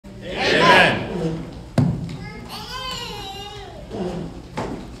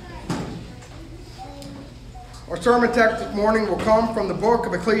Our sermon text this morning will come from the book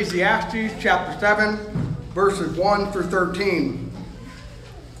of Ecclesiastes, chapter 7, verses 1 through 13.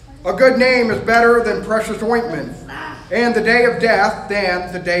 A good name is better than precious ointment, and the day of death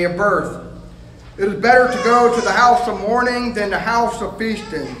than the day of birth. It is better to go to the house of mourning than the house of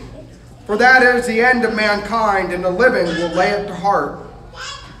feasting, for that is the end of mankind, and the living will lay it to heart.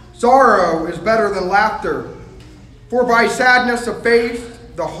 Sorrow is better than laughter, for by sadness of face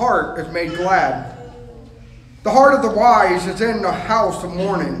the heart is made glad. The heart of the wise is in the house of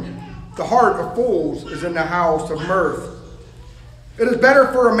mourning. The heart of fools is in the house of mirth. It is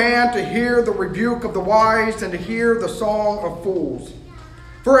better for a man to hear the rebuke of the wise than to hear the song of fools.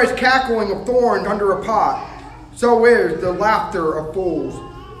 For as cackling of thorns under a pot, so is the laughter of fools.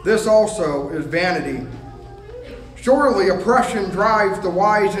 This also is vanity. Surely oppression drives the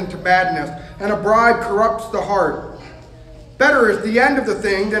wise into madness, and a bribe corrupts the heart. Better is the end of the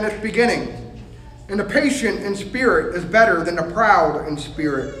thing than its beginning, and the patient in spirit is better than the proud in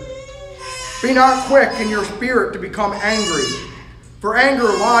spirit. Be not quick in your spirit to become angry, for anger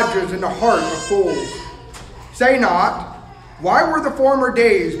lodges in the heart of fools. Say not, why were the former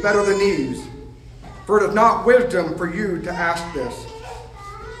days better than these? For it is not wisdom for you to ask this.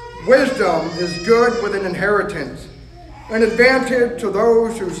 Wisdom is good with an inheritance, an advantage to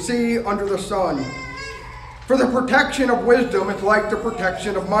those who see under the sun. For the protection of wisdom is like the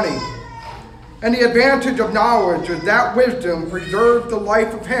protection of money, and the advantage of knowledge is that wisdom preserves the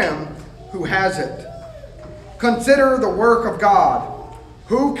life of him who has it. Consider the work of God.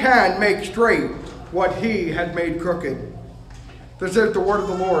 Who can make straight what he has made crooked? This is the word of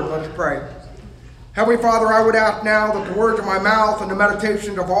the Lord. Let us pray. Heavenly Father, I would ask now that the words of my mouth and the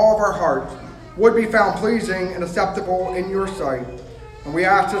meditations of all of our hearts would be found pleasing and acceptable in your sight. And we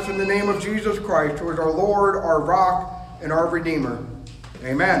ask this in the name of Jesus Christ, who is our Lord, our rock, and our Redeemer.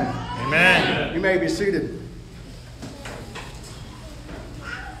 Amen. Amen. You may be seated.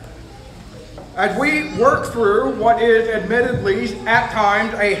 As we work through what is admittedly at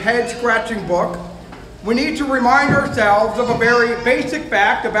times a head-scratching book, we need to remind ourselves of a very basic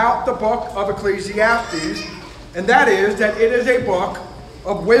fact about the book of Ecclesiastes, and that is that it is a book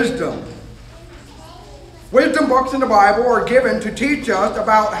of wisdom. Wisdom books in the Bible are given to teach us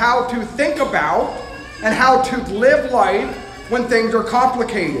about how to think about and how to live life when things are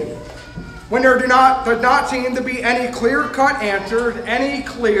complicated, when there does not seem to be any clear-cut answers, any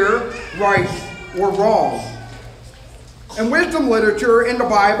clear right or wrong. And wisdom literature in the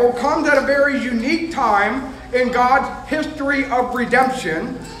Bible comes at a very unique time in God's history of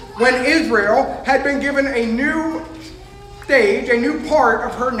redemption, when Israel had been given a new stage, a new part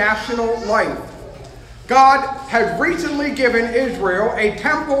of her national life. God has recently given Israel a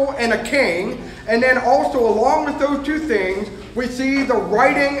temple and a king, and then also along with those two things, we see the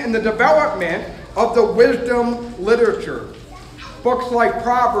writing and the development of the wisdom literature. Books like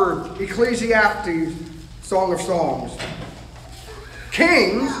Proverbs, Ecclesiastes, Song of Songs.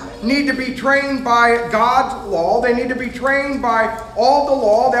 Kings need to be trained by God's law. They need to be trained by all the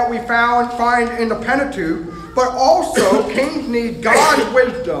law that we find in the Pentateuch, but also kings need God's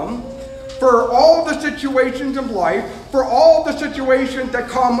wisdom for all the situations of life, for all the situations that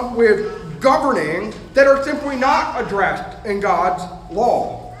come with governing that are simply not addressed in God's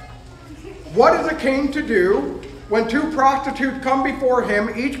law. What is a king to do when two prostitutes come before him,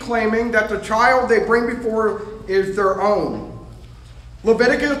 each claiming that the child they bring before is their own?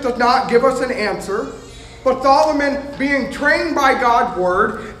 Leviticus does not give us an answer, but Solomon, being trained by God's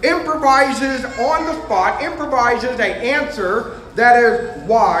word, improvises on the spot, improvises an answer that is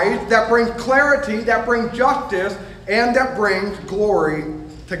wise, that brings clarity, that brings justice, and that brings glory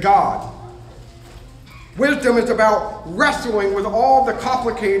to God. Wisdom is about wrestling with all the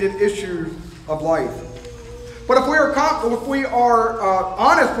complicated issues of life. But if we are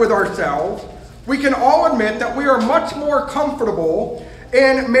honest with ourselves, we can all admit that we are much more comfortable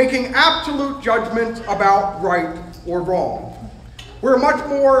in making absolute judgments about right or wrong. We're much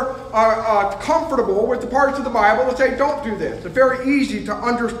more comfortable with the parts of the Bible that say, don't do this. It's very easy to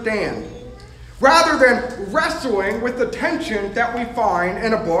understand. Rather than wrestling with the tension that we find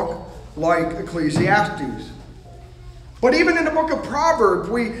in a book like Ecclesiastes. But even in the book of Proverbs,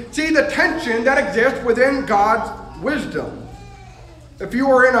 we see the tension that exists within God's wisdom. If you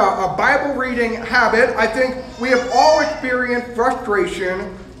are in a Bible reading habit, I think we have all experienced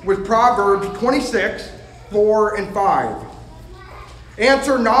frustration with Proverbs 26, 4 and 5.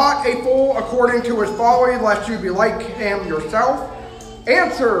 Answer not a fool according to his folly, lest you be like him yourself.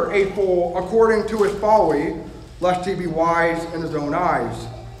 Answer a fool according to his folly, lest he be wise in his own eyes.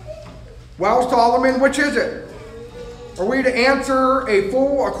 Well, Solomon, which is it? Are we to answer a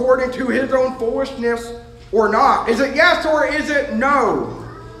fool according to his own foolishness, or not? Is it yes or is it no?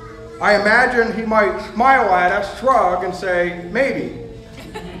 I imagine he might smile at us, shrug, and say, maybe.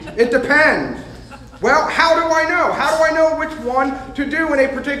 It depends. Well, how do I know? How do I know which one to do in a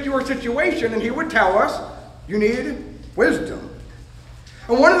particular situation? And he would tell us, you need wisdom.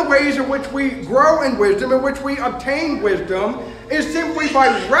 And one of the ways in which we grow in wisdom, in which we obtain wisdom, is simply by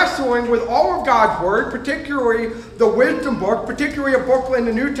wrestling with all of God's Word, particularly the wisdom book, particularly a book in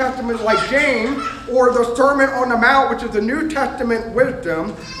the New Testament like James, or the Sermon on the Mount, which is the New Testament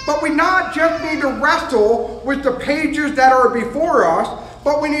wisdom. But we not just need to wrestle with the pages that are before us,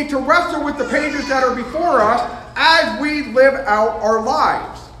 but we need to wrestle with the pages that are before us as we live out our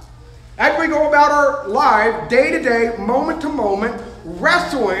lives. As we go about our life, day to day, moment to moment,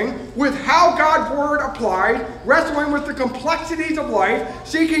 wrestling with how God's Word applies, wrestling with the complexities of life,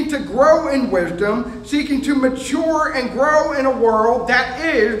 seeking to grow in wisdom, seeking to mature and grow in a world that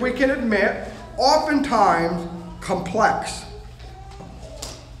is, we can admit, oftentimes complex.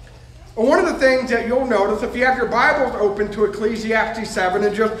 And one of the things that you'll notice, if you have your Bibles open to Ecclesiastes 7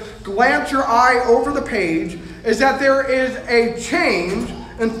 and just glance your eye over the page, is that there is a change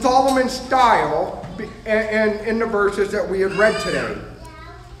in Solomon's style and in the verses that we have read today.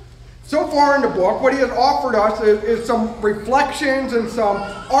 So far in the book, what he has offered us is some reflections and some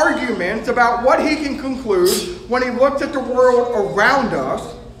arguments about what he can conclude when he looks at the world around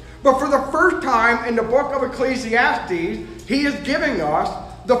us. But for the first time in the book of Ecclesiastes, he is giving us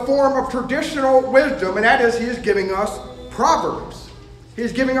the form of traditional wisdom, and that is, he is giving us Proverbs. He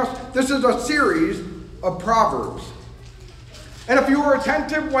is giving us, this is a series of Proverbs. And if you were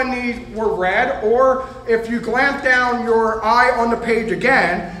attentive when these were read, or if you glance down your eye on the page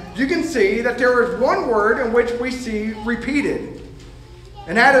again, you can see that there is one word in which we see repeated.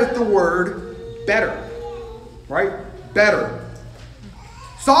 And that is the word better. Right? Better.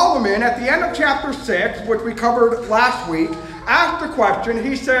 Solomon, at the end of chapter 6, which we covered last week, asked the question,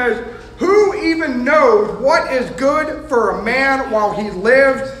 he says, who even knows what is good for a man while he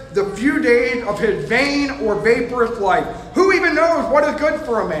lives the few days of his vain or vaporous life? Who even knows what is good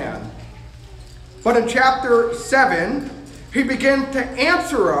for a man? But in chapter 7, he begins to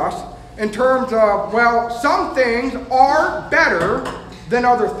answer us in terms of, well, some things are better than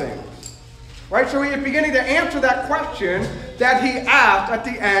other things. Right? So he is beginning to answer that question that he asked at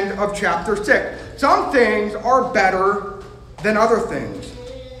the end of chapter 6. Some things are better than other things.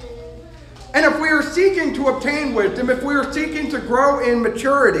 And if we are seeking to obtain wisdom, if we are seeking to grow in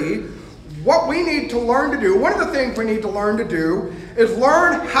maturity, what we need to learn to do, one of the things we need to learn to do, is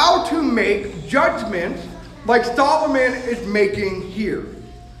learn how to make judgments like Solomon is making here.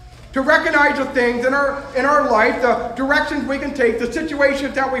 To recognize the things in our life, the directions we can take, the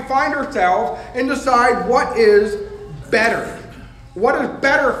situations that we find ourselves, and decide what is better. What is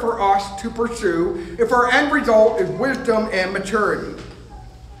better for us to pursue if our end result is wisdom and maturity.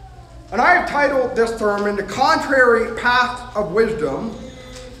 And I have titled this sermon, The Contrary Path of Wisdom,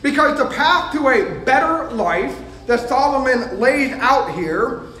 because the path to a better life that Solomon lays out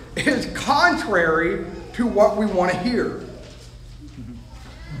here is contrary to what we want to hear.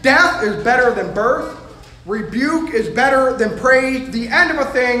 Death is better than birth. Rebuke is better than praise. The end of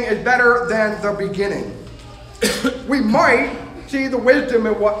a thing is better than the beginning. We might see the wisdom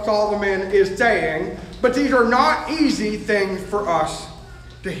in what Solomon is saying, but these are not easy things for us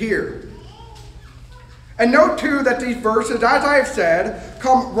to hear. And note too that these verses, as I have said,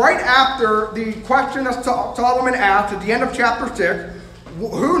 come right after the question that Solomon asked at the end of chapter 6,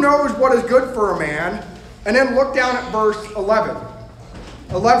 who knows what is good for a man? And then look down at verse 11.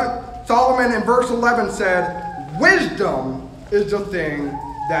 Solomon in verse 11 said, wisdom is the thing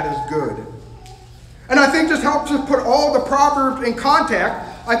that is good. And I think this helps us put all the Proverbs in context.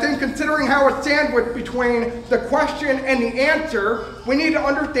 I think considering how it's sandwiched between the question and the answer, we need to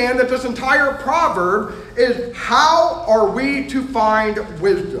understand that this entire proverb is how are we to find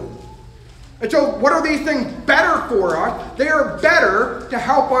wisdom? And so what are these things better for us? They are better to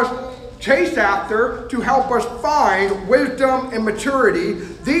help us chase after, to help us find wisdom and maturity.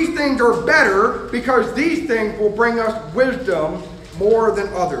 These things are better because these things will bring us wisdom more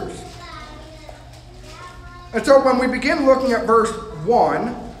than others. And so when we begin looking at verse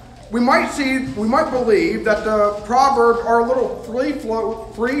 1, we might believe that the Proverbs are a little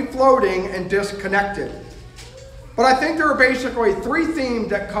free-floating and disconnected. But I think there are basically three themes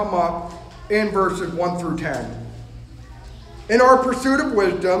that come up in verses 1 through 10. In our pursuit of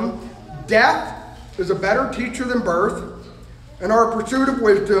wisdom, death is a better teacher than birth. In our pursuit of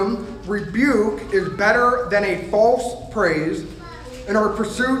wisdom, rebuke is better than a false praise. In our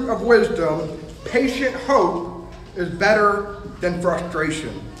pursuit of wisdom, patient hope is better than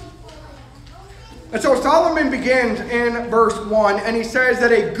frustration. And so Solomon begins in verse 1, and he says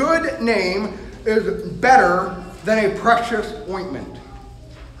that a good name is better than a precious ointment.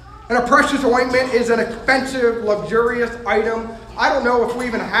 And a precious ointment is an expensive, luxurious item. I don't know if we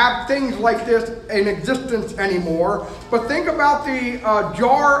even have things like this in existence anymore, but think about the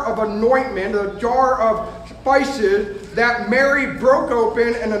jar of anointment, a jar of spices that Mary broke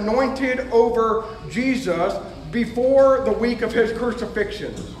open and anointed over Jesus before the week of his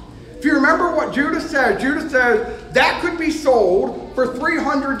crucifixion. If you remember what Judas says that could be sold for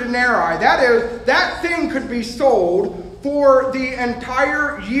 300 denarii. That is, that thing could be sold for the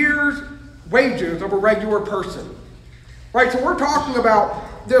entire year's wages of a regular person. Right, so we're talking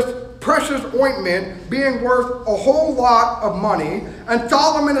about this precious ointment being worth a whole lot of money. And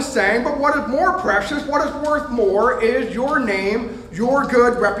Solomon is saying, but what is more precious, what is worth more is your name, your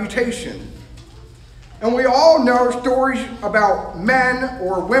good reputation. And we all know stories about men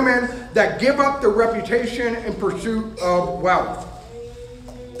or women that give up their reputation in pursuit of wealth.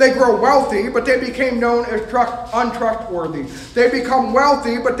 They grow wealthy, but they became known as untrustworthy. They become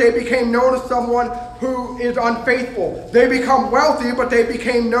wealthy, but they became known as someone who is unfaithful. They become wealthy, but they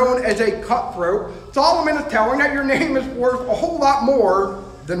became known as a cutthroat. Solomon is telling that your name is worth a whole lot more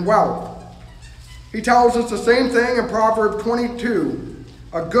than wealth. He tells us the same thing in Proverbs 22.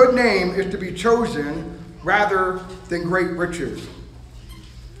 A good name is to be chosen rather than great riches.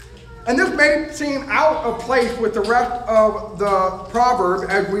 And this may seem out of place with the rest of the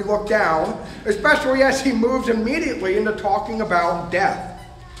proverb as we look down, especially as he moves immediately into talking about death.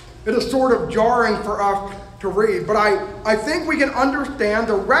 It is sort of jarring for us to read, but I think we can understand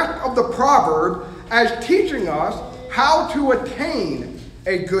the rest of the proverb as teaching us how to attain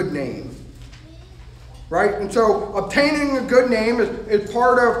a good name. Right? And so obtaining a good name is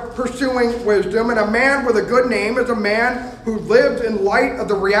part of pursuing wisdom. And a man with a good name is a man who lives in light of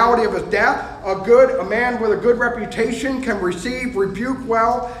the reality of his death. A man with a good reputation can receive rebuke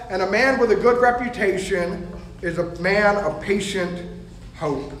well. And a man with a good reputation is a man of patient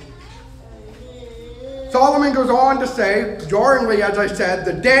hope. Solomon goes on to say, jarringly as I said,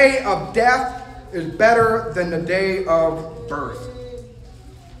 the day of death is better than the day of birth.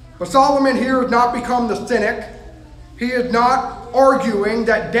 But Solomon here has not become the cynic. He is not arguing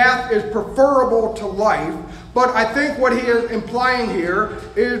that death is preferable to life. But I think what he is implying here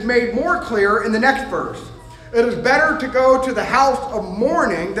is made more clear in the next verse. It is better to go to the house of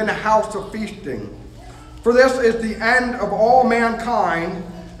mourning than a house of feasting. For this is the end of all mankind,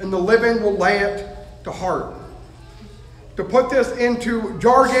 and the living will lay it to heart. To put this into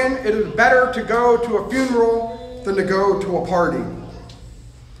jargon, it is better to go to a funeral than to go to a party.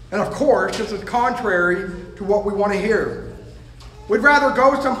 And of course, this is contrary to what we want to hear. We'd rather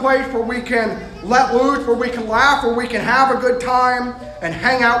go someplace where we can let loose, where we can laugh, where we can have a good time and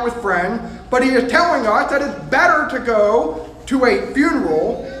hang out with friends. But he is telling us that it's better to go to a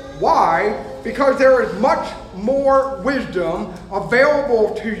funeral. Why? Because there is much more wisdom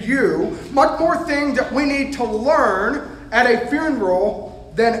available to you, much more things that we need to learn at a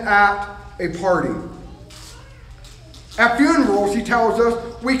funeral than at a party. At funerals, he tells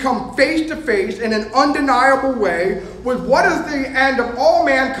us, we come face to face in an undeniable way with what is the end of all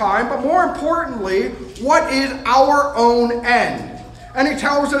mankind, but more importantly, what is our own end. And he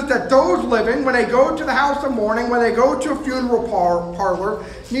tells us that those living, when they go to the house of mourning, when they go to a funeral parlor,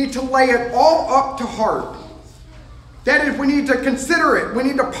 need to lay it all up to heart. That is, we need to consider it. We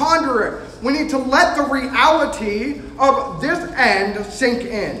need to ponder it. We need to let the reality of this end sink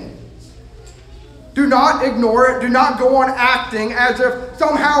in. Do not ignore it. Do not go on acting as if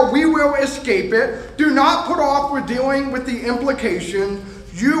somehow we will escape it. Do not put off with dealing with the implications.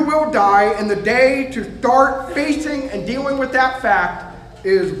 You will die, and the day to start facing and dealing with that fact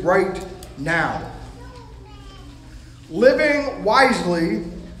is right now. Living wisely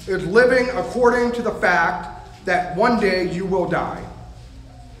is living according to the fact that one day you will die.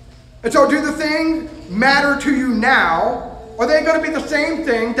 And so do the things matter to you now? Are they going to be the same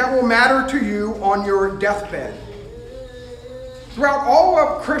thing that will matter to you on your deathbed? Throughout all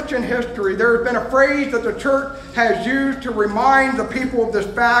of Christian history, there has been a phrase that the church has used to remind the people of this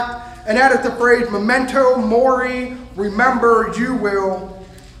fact, and that is the phrase, memento mori, remember you will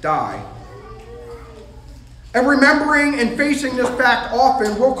die. And remembering and facing this fact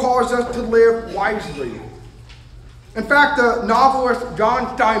often will cause us to live wisely. In fact, the novelist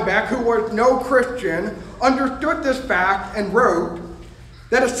John Steinbeck, who was no Christian, understood this fact and wrote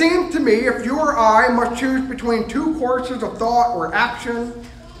that it seems to me if you or I must choose between two courses of thought or action,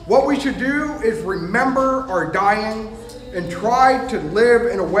 what we should do is remember our dying and try to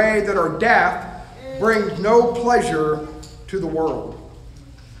live in a way that our death brings no pleasure to the world.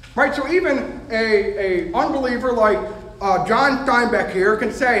 Right? So even a unbeliever like John Steinbeck here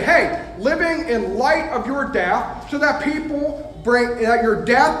can say, hey, living in light of your death so that that your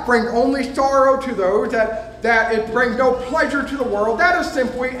death brings only sorrow to those, that it brings no pleasure to the world, that is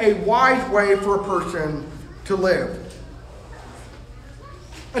simply a wise way for a person to live.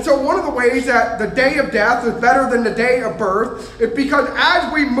 And so one of the ways that the day of death is better than the day of birth is because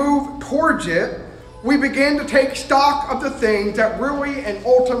as we move towards it, we begin to take stock of the things that really and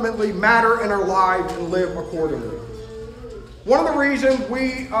ultimately matter in our lives and live accordingly. One of the reasons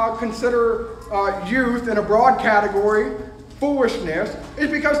we consider youth in a broad category foolishness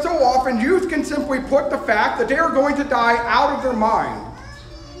is because so often youth can simply put the fact that they are going to die out of their mind.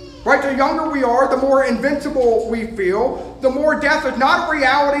 Right? The younger we are, the more invincible we feel, the more death is not a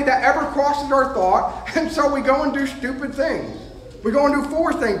reality that ever crosses our thought, and so we go and do stupid things. We go and do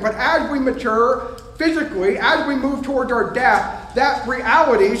foolish things. But as we mature physically, as we move towards our death, that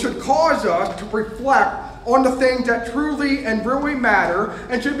reality should cause us to reflect on the things that truly and really matter,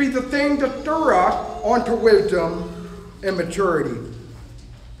 and should be the things that stir us onto wisdom and maturity.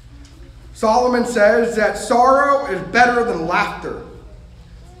 Solomon says that sorrow is better than laughter.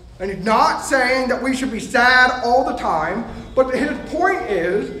 And he's not saying that we should be sad all the time, but his point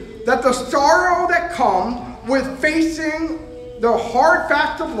is that the sorrow that comes with facing the hard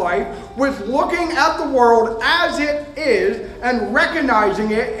facts of life, with looking at the world as it is and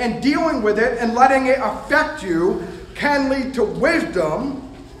recognizing it and dealing with it and letting it affect you, can lead to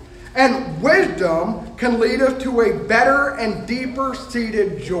wisdom, and wisdom can lead us to a better and deeper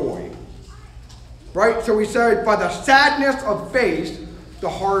seated joy. Right? So he said, by the sadness of face, the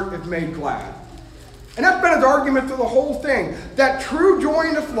heart is made glad. And that's been his argument through the whole thing, that true joy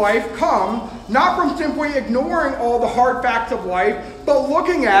in this life comes not from simply ignoring all the hard facts of life, but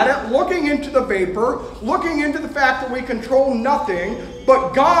looking at it, looking into the vapor, looking into the fact that we control nothing,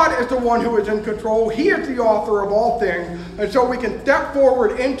 but God is the one who is in control. He is the author of all things, and so we can step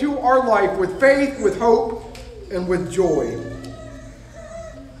forward into our life with faith, with hope, and with joy.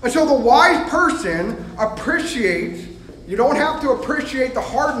 And so the wise person appreciates. You don't have to appreciate the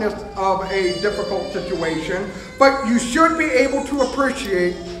hardness of a difficult situation, but you should be able to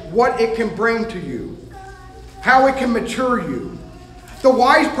appreciate what it can bring to you, how it can mature you. The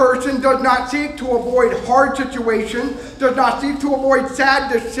wise person does not seek to avoid hard situations, does not seek to avoid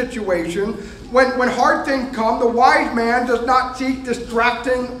sad situations. When hard things come, the wise man does not seek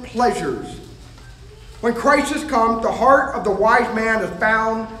distracting pleasures. When crisis comes, the heart of the wise man is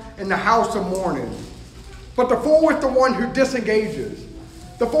found in the house of mourning. But the fool is the one who disengages.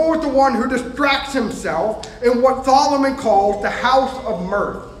 The fool is the one who distracts himself in what Solomon calls the house of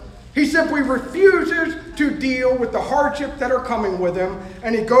mirth. He simply refuses to deal with the hardships that are coming with him,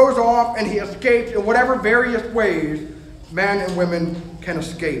 and he goes off and he escapes in whatever various ways men and women can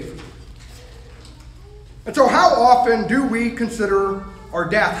escape. And so how often do we consider our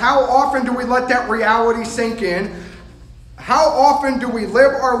death? How often do we let that reality sink in? How often do we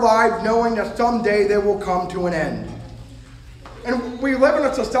live our lives knowing that someday they will come to an end? And we live in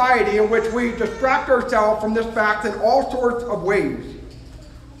a society in which we distract ourselves from this fact in all sorts of ways.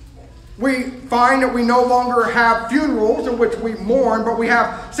 We find that we no longer have funerals in which we mourn, but we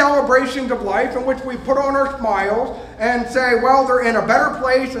have celebrations of life in which we put on our smiles and say, well, they're in a better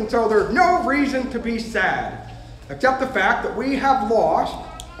place, and so there's no reason to be sad, except the fact that we have lost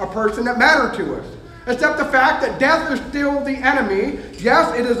a person that mattered to us. Except the fact that death is still the enemy.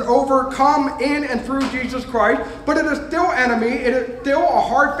 Yes, it is overcome in and through Jesus Christ, but it is still enemy. It is still a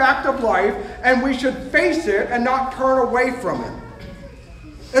hard fact of life, and we should face it and not turn away from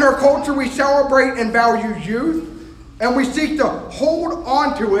it. In our culture, we celebrate and value youth, and we seek to hold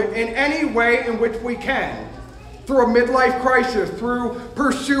on to it in any way in which we can. Through a midlife crisis, through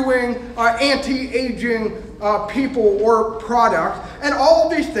pursuing anti-aging people or products. And all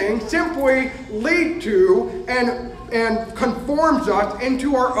of these things simply lead to and conforms us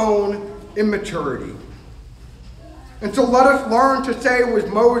into our own immaturity. And so let us learn to say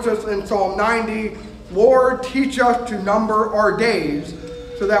with Moses in Psalm 90, Lord, teach us to number our days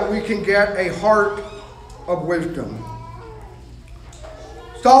so that we can get a heart of wisdom.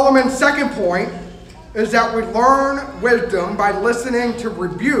 Solomon's second point is that we learn wisdom by listening to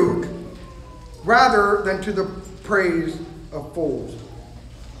rebuke rather than to the praise of fools.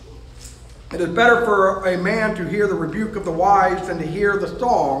 It is better for a man to hear the rebuke of the wise than to hear the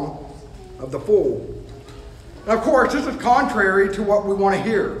song of the fool. And of course, this is contrary to what we want to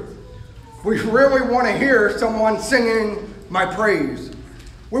hear. We really want to hear someone singing my praise.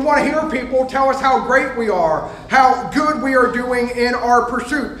 We want to hear people tell us how great we are, how good we are doing in our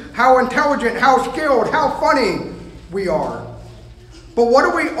pursuit, how intelligent, how skilled, how funny we are. But But what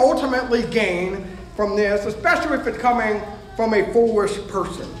do we ultimately gain from this, especially if it's coming from a foolish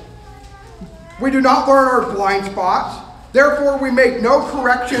person? We do not learn our blind spots. Therefore, we make no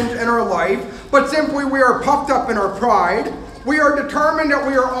corrections in our life, but simply we are puffed up in our pride. We are determined that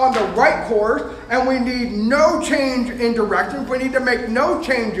we are on the right course, and we need no change in direction. We need to make no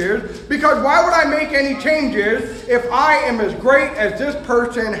changes, because why would I make any changes if I am as great as this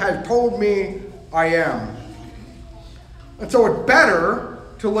person has told me I am? And so it's better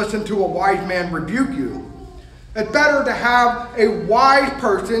to listen to a wise man rebuke you. It's better to have a wise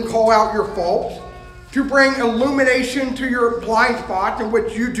person call out your faults, to bring illumination to your blind spots in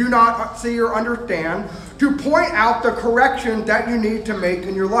which you do not see or understand, to point out the corrections that you need to make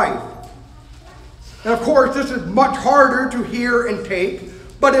in your life. And of course, this is much harder to hear and take,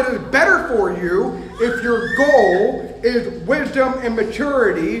 but it is better for you if your goal is wisdom and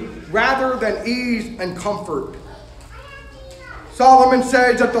maturity rather than ease and comfort. Solomon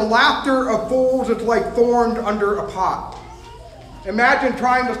says that the laughter of fools is like thorns under a pot. Imagine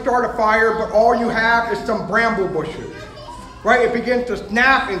trying to start a fire, but all you have is some bramble bushes, right? It begins to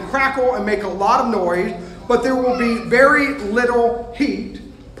snap and crackle and make a lot of noise, but there will be very little heat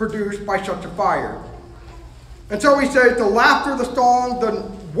produced by such a fire. And so he says the laughter, the song, the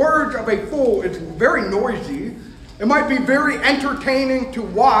words of a fool is very noisy. It might be very entertaining to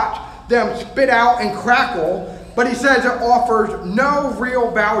watch them spit out and crackle, but he says it offers no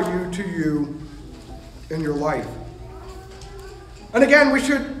real value to you in your life. And again, we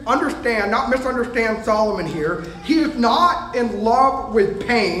should understand, not misunderstand Solomon here. He is not in love with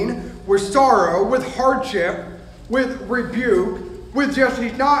pain, with sorrow, with hardship, with rebuke,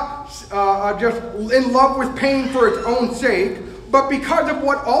 he's not just in love with pain for its own sake, but because of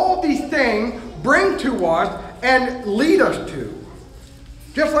what all these things bring to us and lead us to.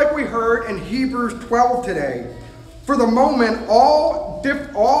 Just like we heard in Hebrews 12 today, for the moment, all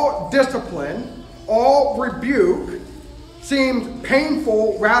discipline, all rebuke seems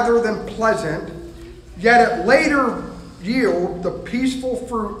painful rather than pleasant, yet it later yields the peaceful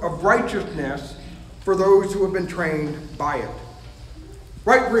fruit of righteousness for those who have been trained by it.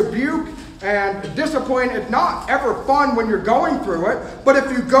 Right? Rebuke and discipline is not ever fun when you're going through it, but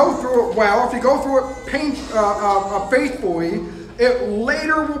if you go through it well, if you go through it faithfully, it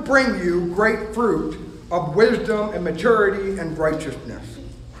later will bring you great fruit of wisdom and maturity and righteousness.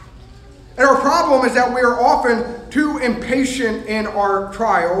 And our problem is that we are often too impatient in our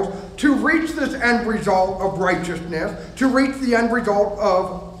trials to reach this end result of righteousness, to reach the end result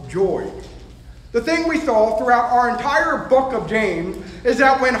of joy. The thing we saw throughout our entire book of James is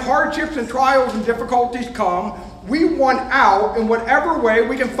that when hardships and trials and difficulties come, we want out in whatever way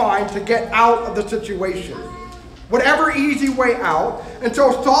we can find to get out of the situation. Whatever easy way out. And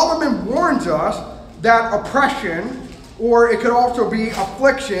so Solomon warns us that oppression, or it could also be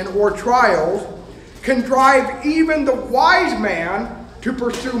affliction or trials, can drive even the wise man to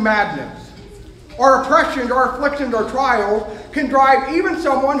pursue madness. Our oppressions, our afflictions, our trials can drive even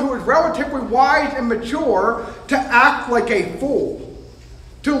someone who is relatively wise and mature to act like a fool,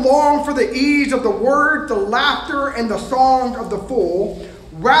 to long for the ease of the word, the laughter, and the songs of the fool,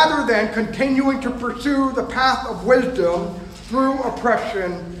 rather than continuing to pursue the path of wisdom through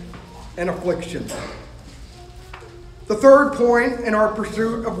oppression and affliction. The third point in our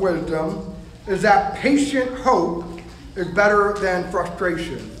pursuit of wisdom is that patient hope is better than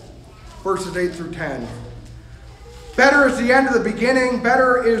frustration. Verses 8 through 10. Better is the end of the beginning,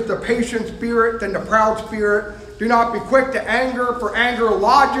 better is the patient spirit than the proud spirit. Do not be quick to anger, for anger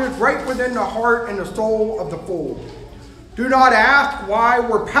lodges right within the heart and the soul of the fool. Do not ask why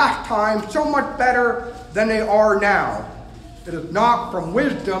were past times so much better than they are now. It is not from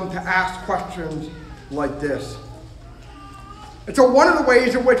wisdom to ask questions like this. And so one of the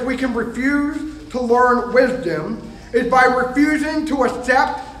ways in which we can refuse to learn wisdom is by refusing to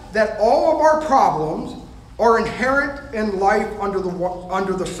accept that all of our problems are inherent in life under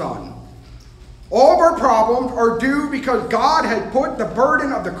the sun. All of our problems are due because God has put the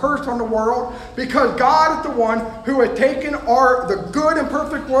burden of the curse on the world, because God is the one who has taken the good and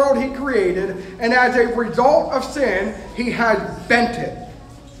perfect world he created, and as a result of sin, he has bent it.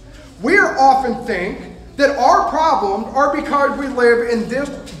 We often think that our problems are because we live in this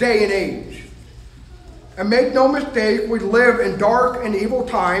day and age. And make no mistake, we live in dark and evil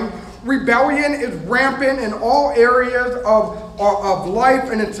times. Rebellion is rampant in all areas of life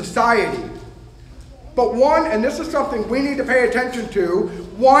and in society. But and this is something we need to pay attention to,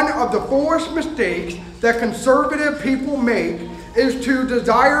 one of the foolish mistakes that conservative people make is to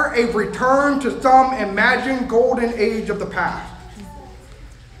desire a return to some imagined golden age of the past.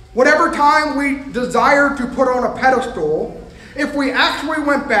 Whatever time we desire to put on a pedestal If we actually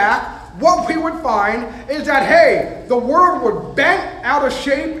went back, what we would find is that, hey, the world was bent out of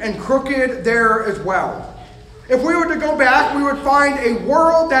shape and crooked there as well. If we were to go back, we would find a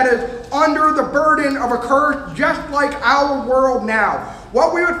world that is under the burden of a curse, just like our world now.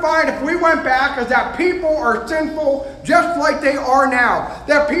 What we would find if we went back is that people are sinful just like they are now.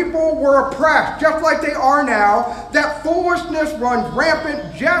 That people were oppressed just like they are now. That foolishness runs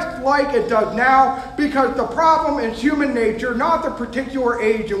rampant just like it does now, because the problem is human nature, not the particular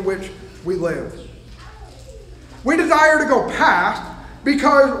age in which we live. We desire to go past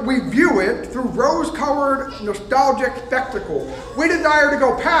because we view it through rose-colored, nostalgic spectacle. We desire to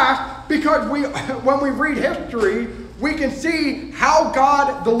go past because when we read history, we can see how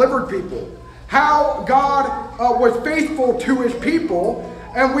God delivered people, how God was faithful to his people,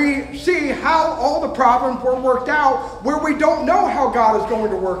 and we see how all the problems were worked out where we don't know how God is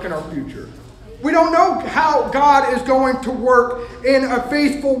going to work in our future. We don't know how God is going to work in a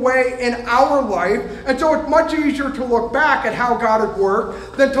faithful way in our life. And so it's much easier to look back at how God has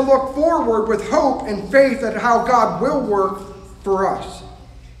worked than to look forward with hope and faith at how God will work for us.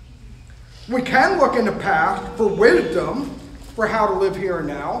 We can look in the past for wisdom for how to live here and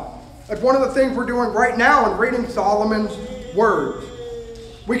now. That's one of the things we're doing right now in reading Solomon's words.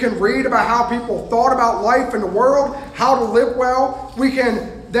 We can read about how people thought about life in the world, how to live well. We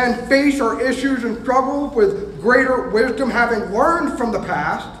can then face our issues and struggles with greater wisdom, having learned from the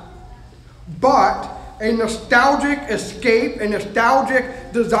past. But a nostalgic escape, a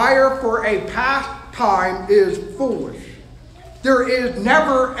nostalgic desire for a past time is foolish. There is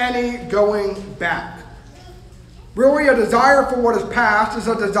never any going back. Really, a desire for what is past is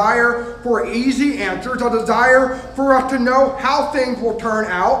a desire for easy answers, a desire for us to know how things will turn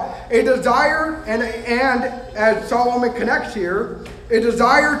out, a desire, and as Solomon connects here, a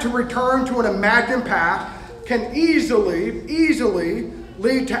desire to return to an imagined past can easily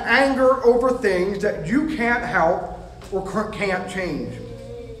lead to anger over things that you can't help or can't change.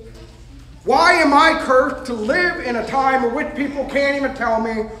 Why am I cursed to live in a time in which people can't even tell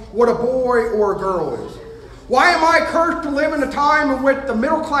me what a boy or a girl is? Why am I cursed to live in a time in which the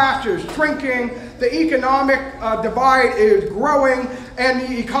middle class is shrinking, the economic divide is growing, and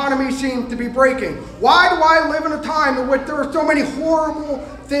the economy seems to be breaking? Why do I live in a time in which there are so many horrible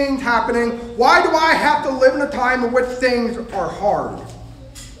things happening? Why do I have to live in a time in which things are hard?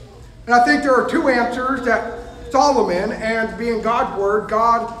 And I think there are two answers that Solomon, and being God's word,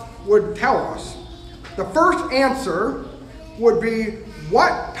 God would tell us. The first answer would be,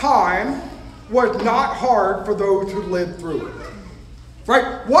 what time was not hard for those who lived through it?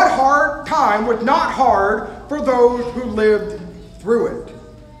 Right? What hard time was not hard for those who lived through it?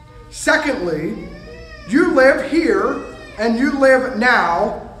 Secondly, you live here and you live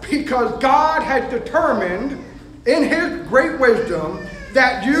now because God has determined in his great wisdom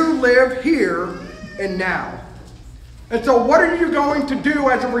that you live here and now. And so what are you going to do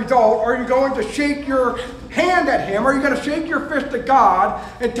as a result? Are you going to shake your hand at him? Are you going to shake your fist at God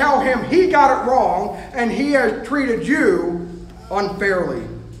and tell him he got it wrong and he has treated you unfairly?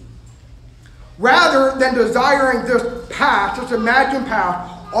 Rather than desiring this past, this imagined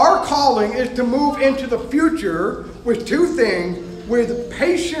past, our calling is to move into the future with two things, with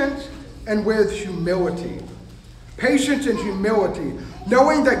patience and with humility. Patience and humility.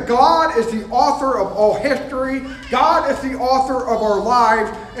 Knowing that God is the author of all history, God is the author of our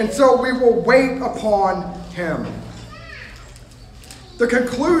lives, and so we will wait upon him. The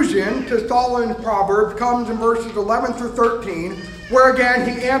conclusion to Solomon's Proverbs comes in verses 11 through 13, where again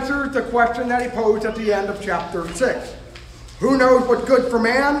he answers the question that he posed at the end of chapter 6. Who knows what's good for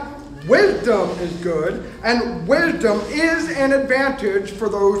man? Wisdom is good, and wisdom is an advantage for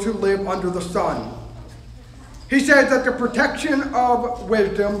those who live under the sun. He says that the protection of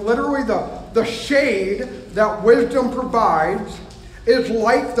wisdom, literally the shade that wisdom provides, is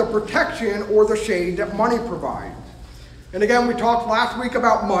like the protection or the shade that money provides. And again, we talked last week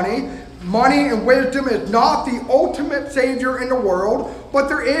about money. Money and wisdom is not the ultimate savior in the world, but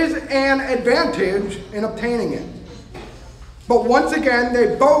there is an advantage in obtaining it. But once again,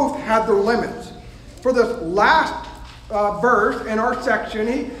 they both have their limits. For this last verse in our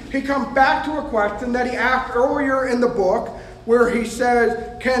section, he comes back to a question that he asked earlier in the book, where he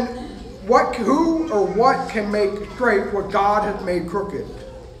says, who or what can make straight what God has made crooked?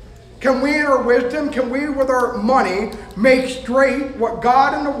 Can we in our wisdom, can we with our money make straight what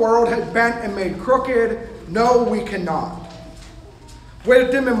God in the world has bent and made crooked? No, we cannot.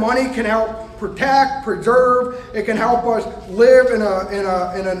 Wisdom and money can help protect, preserve. It can help us live in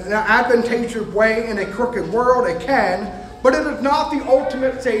an advantageous way in a crooked world. It can, but it is not the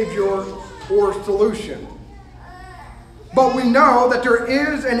ultimate savior or solution. But we know that there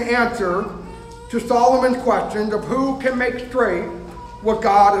is an answer to Solomon's questions of who can make straight what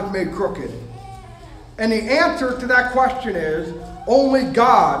God has made crooked. And the answer to that question is only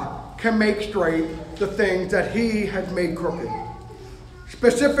God can make straight the things that he has made crooked.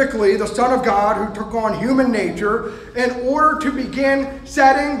 Specifically, the Son of God who took on human nature in order to begin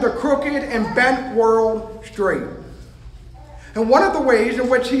setting the crooked and bent world straight. And one of the ways in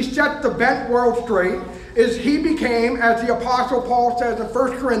which he set the bent world straight is he became, as the Apostle Paul says in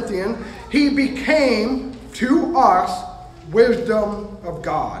 1 Corinthians, he became to us wisdom of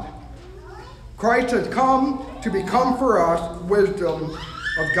God. Christ has come to become for us wisdom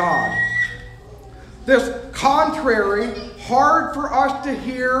of God. This contrary, hard for us to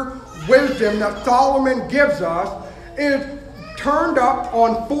hear wisdom that Solomon gives us is turned up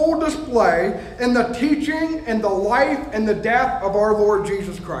on full display in the teaching and the life and the death of our Lord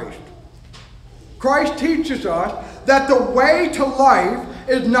Jesus Christ. Christ teaches us that the way to life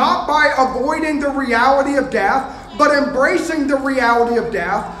is not by avoiding the reality of death, but embracing the reality of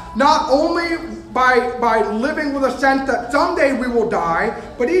death, not only by living with a sense that someday we will die,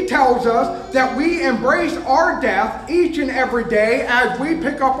 but he tells us that we embrace our death each and every day as we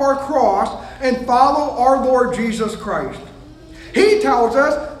pick up our cross and follow our Lord Jesus Christ. He tells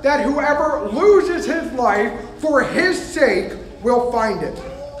us that whoever loses his life for his sake will find it.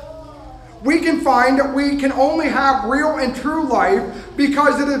 We can find that we can only have real and true life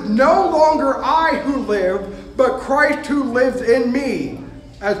because it is no longer I who live, but Christ who lives in me,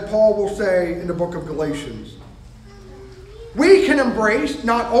 as Paul will say in the book of Galatians. We can embrace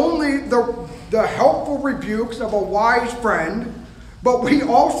not only the helpful rebukes of a wise friend, but we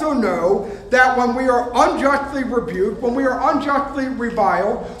also know that when we are unjustly rebuked, when we are unjustly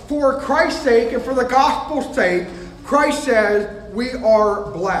reviled, for Christ's sake and for the gospel's sake, Christ says we are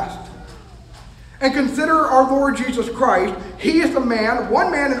blessed. And consider our Lord Jesus Christ. He is the man,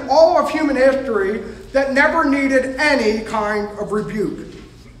 one man in all of human history that never needed any kind of rebuke.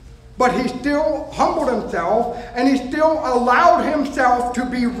 But he still humbled himself, and he still allowed himself to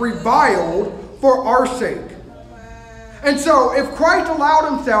be reviled for our sake. And so, if Christ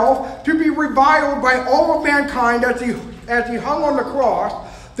allowed himself to be reviled by all of mankind as he hung on the cross,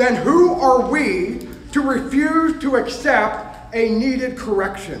 then who are we to refuse to accept a needed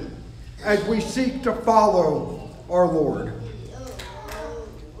correction as we seek to follow our Lord?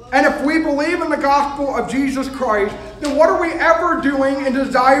 And if we believe in the gospel of Jesus Christ, then what are we ever doing in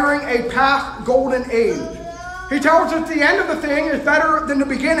desiring a past golden age? He tells us the end of the thing is better than the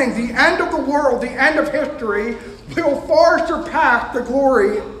beginning. The end of the world, the end of history, will far surpass the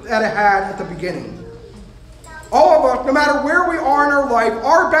glory that it had at the beginning. All of us, no matter where we are in our life,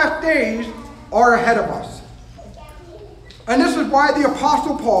 our best days are ahead of us. And this is why the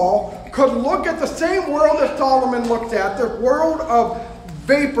Apostle Paul could look at the same world that Solomon looked at, this world of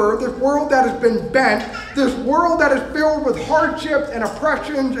vapor, this world that has been bent, this world that is filled with hardships and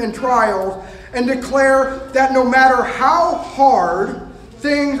oppressions and trials, and declare that no matter how hard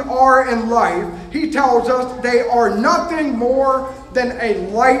things are in life, he tells us they are nothing more than a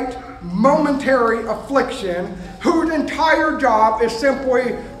light, momentary affliction whose entire job is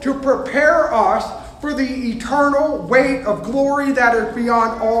simply to prepare us for the eternal weight of glory that is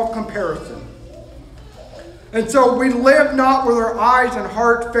beyond all comparison. And so we live not with our eyes and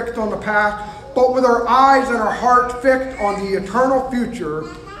hearts fixed on the past, but with our eyes and our hearts fixed on the eternal future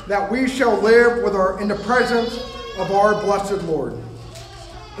that we shall live in the presence of our blessed Lord.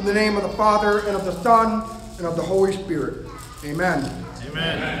 In the name of the Father, and of the Son, and of the Holy Spirit. Amen.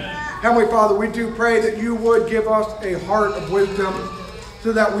 Amen. Heavenly Father, we do pray that you would give us a heart of wisdom,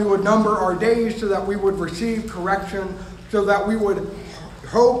 so that we would number our days, so that we would receive correction, so that we would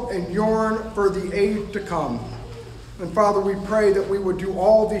hope and yearn for the age to come. And Father, we pray that we would do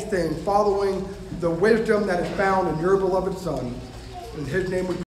all these things following the wisdom that is found in your beloved Son. In his name we pray.